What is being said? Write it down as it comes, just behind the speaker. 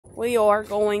we are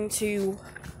going to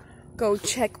go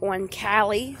check on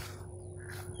Callie.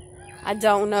 I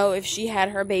don't know if she had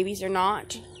her babies or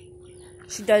not.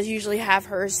 She does usually have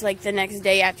hers like the next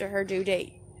day after her due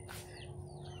date.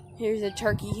 Here's a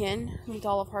turkey hen with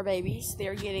all of her babies.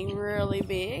 They're getting really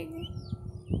big.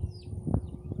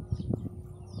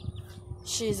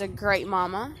 She's a great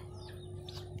mama.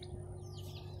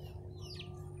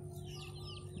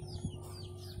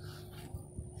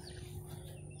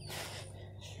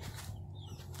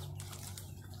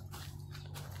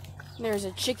 There's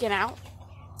a chicken out.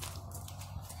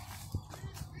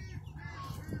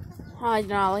 Hi,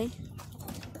 Denali.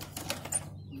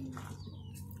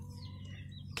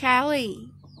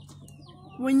 Callie,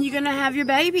 when you gonna have your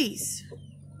babies?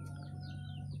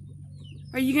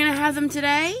 Are you gonna have them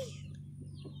today?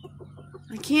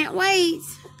 I can't wait.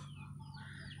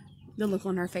 The look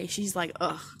on her face, she's like,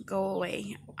 ugh, go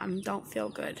away. I don't feel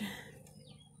good.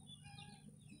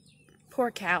 Poor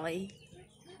Callie.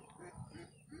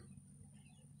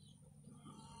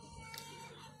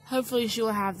 Hopefully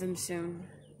she'll have them soon.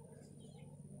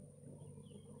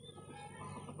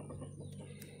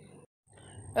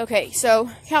 Okay,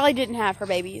 so Callie didn't have her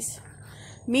babies.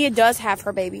 Mia does have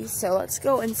her babies, so let's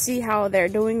go and see how they're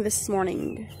doing this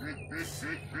morning.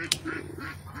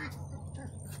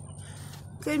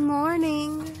 Good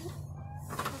morning.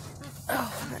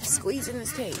 Oh, I gotta squeeze in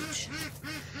this cage.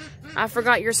 I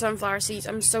forgot your sunflower seeds.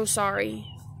 I'm so sorry.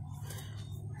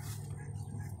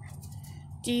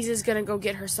 Dee's is gonna go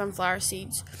get her sunflower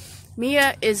seeds.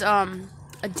 Mia is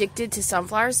addicted to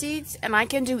sunflower seeds, and I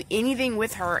can do anything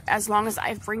with her as long as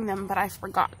I bring them, but I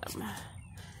forgot them.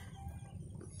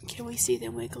 Can we see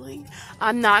them wiggling?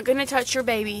 I'm not gonna touch your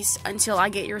babies until I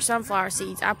get your sunflower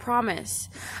seeds. I promise.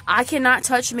 I cannot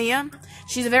touch Mia.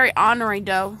 She's a very ornery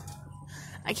doe.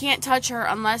 I can't touch her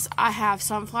unless I have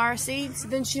sunflower seeds.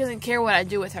 Then she doesn't care what I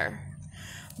do with her.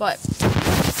 But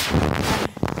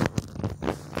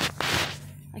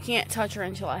I can't touch her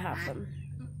until I have them.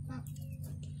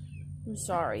 I'm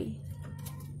sorry.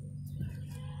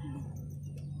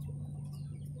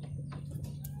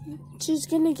 She's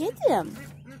gonna get them.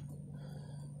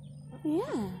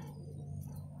 Yeah.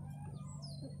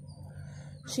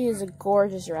 She is a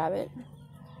gorgeous rabbit.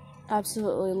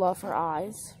 Absolutely love her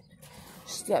eyes.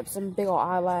 She's got some big old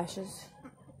eyelashes.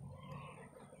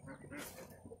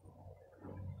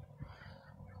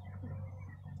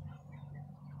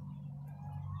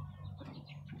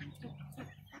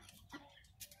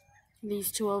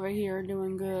 These two over here are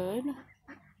doing good.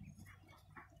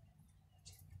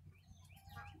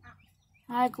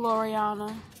 Hi, Gloriana.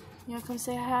 You wanna come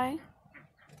say hi?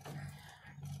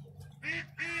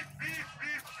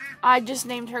 I just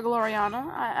named her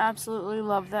Gloriana. I absolutely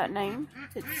love that name.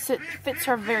 It fits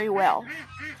her very well.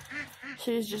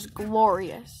 She's just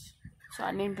glorious. So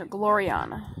I named her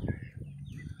Gloriana.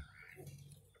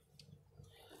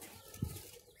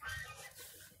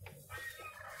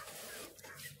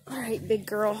 Alright, big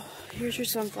girl. Here's your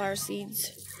sunflower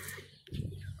seeds.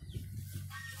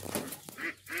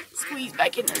 Squeeze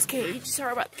back in this cage.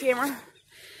 Sorry about the camera.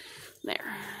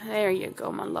 There. There you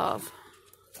go, my love.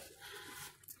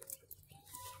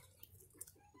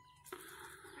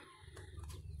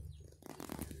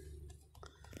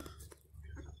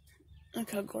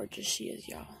 Look how gorgeous she is,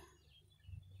 y'all.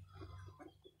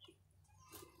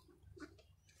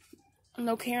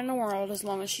 No care in the world as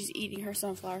long as she's eating her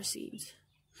sunflower seeds.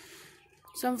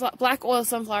 Black oil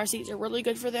sunflower seeds are really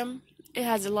good for them. It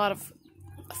has a lot of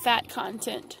fat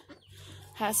content,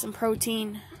 has some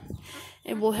protein.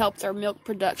 It will help their milk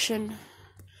production.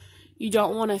 You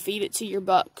don't want to feed it to your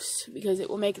bucks because it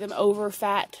will make them over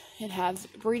fat and have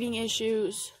breeding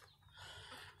issues.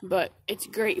 But it's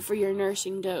great for your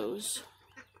nursing does.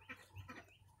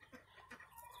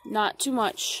 Not too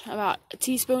much, about a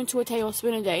teaspoon to a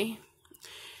tablespoon a day.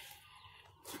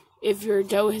 If your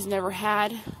doe has never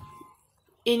had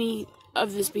any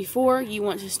of this before, you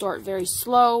want to start very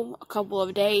slow, a couple of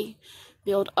a day,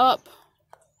 build up.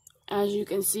 As you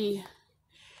can see,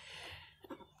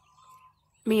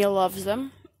 Mia loves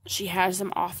them. She has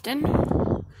them often.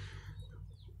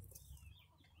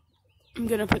 I'm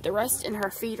going to put the rest in her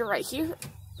feeder right here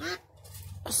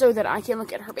so that I can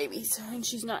look at her babies, and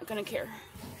she's not going to care.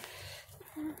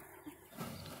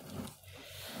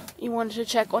 You wanted to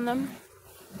check on them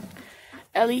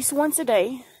at least once a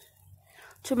day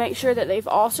to make sure that they've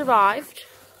all survived.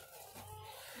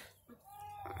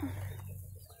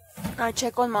 I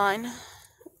check on mine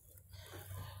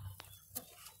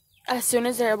as soon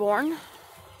as they're born.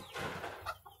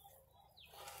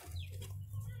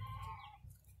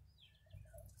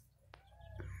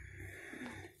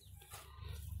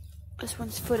 As this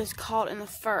one's foot is caught in the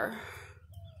fur.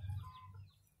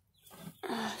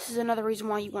 This is another reason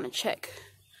why you want to check.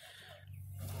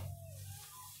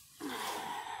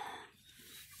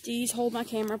 Deez, hold my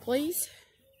camera, please.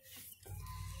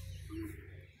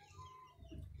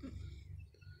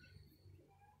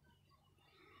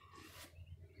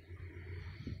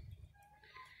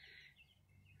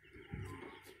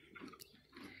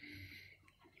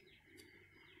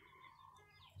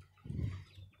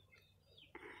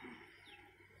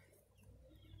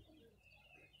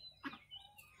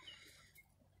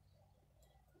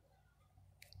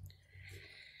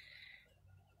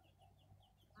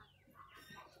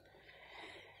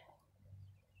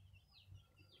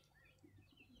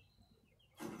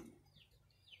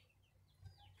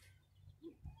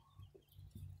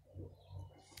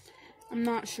 I'm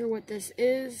not sure what this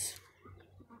is.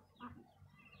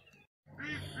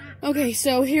 Okay,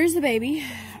 so here's the baby.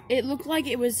 It looked like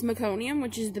it was meconium,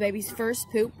 which is the baby's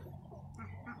first poop.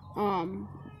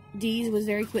 Deez was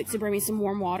very quick to bring me some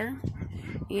warm water,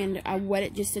 and I wet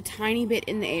it just a tiny bit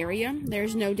in the area.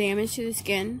 There's no damage to the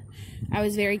skin. I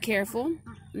was very careful.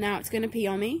 Now it's gonna pee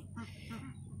on me.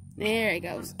 There it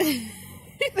goes.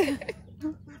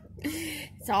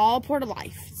 It's all part of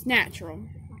life. It's natural.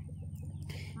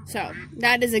 So,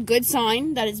 that is a good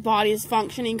sign that its body is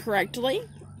functioning correctly.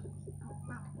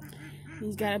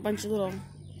 He's got a bunch of little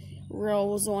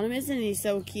rolls on him, isn't he?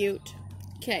 So cute.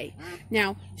 Okay.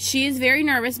 Now, she is very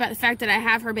nervous about the fact that I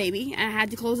have her baby. And I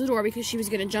had to close the door because she was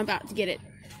going to jump out to get it.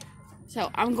 So,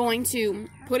 I'm going to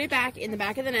put it back in the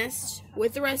back of the nest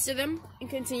with the rest of them and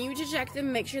continue to check them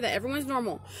and make sure that everyone's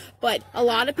normal. But a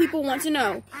lot of people want to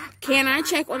know, can I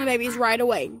check on the babies right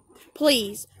away?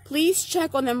 Please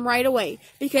check on them right away,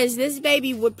 because this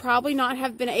baby would probably not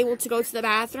have been able to go to the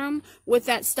bathroom with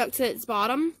that stuck to its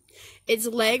bottom. Its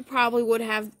leg probably would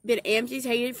have been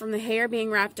amputated from the hair being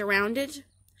wrapped around it.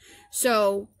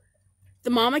 So, the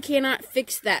mama cannot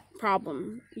fix that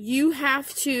problem. You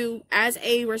have to, as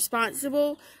a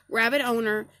responsible rabbit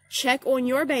owner, check on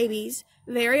your babies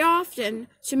very often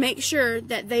to make sure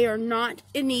that they are not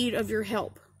in need of your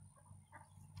help.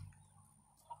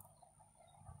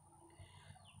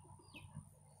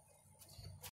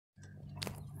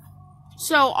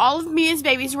 So, all of Mia's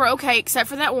babies were okay except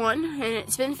for that one, and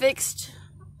it's been fixed.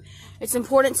 It's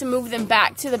important to move them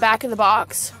back to the back of the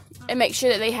box and make sure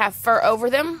that they have fur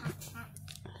over them.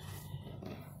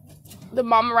 The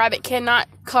mama rabbit cannot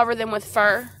cover them with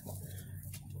fur.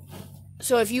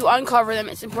 So, if you uncover them,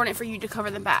 it's important for you to cover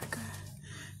them back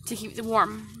to keep them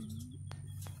warm.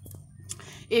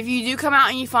 If you do come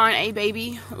out and you find a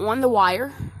baby on the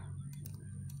wire,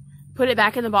 put it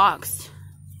back in the box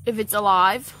if it's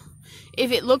alive.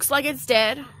 If it looks like it's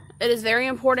dead, it is very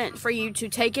important for you to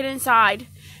take it inside,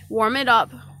 warm it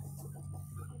up,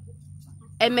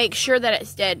 and make sure that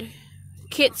it's dead.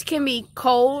 Kits can be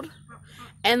cold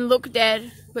and look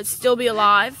dead, but still be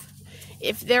alive.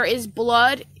 If there is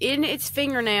blood in its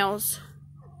fingernails,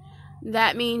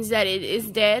 that means that it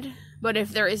is dead. But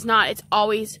if there is not, it's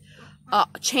always a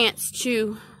chance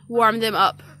to warm them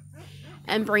up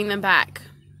and bring them back.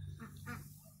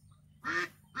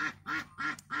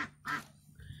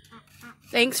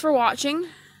 Thanks for watching,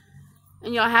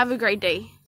 and y'all have a great day.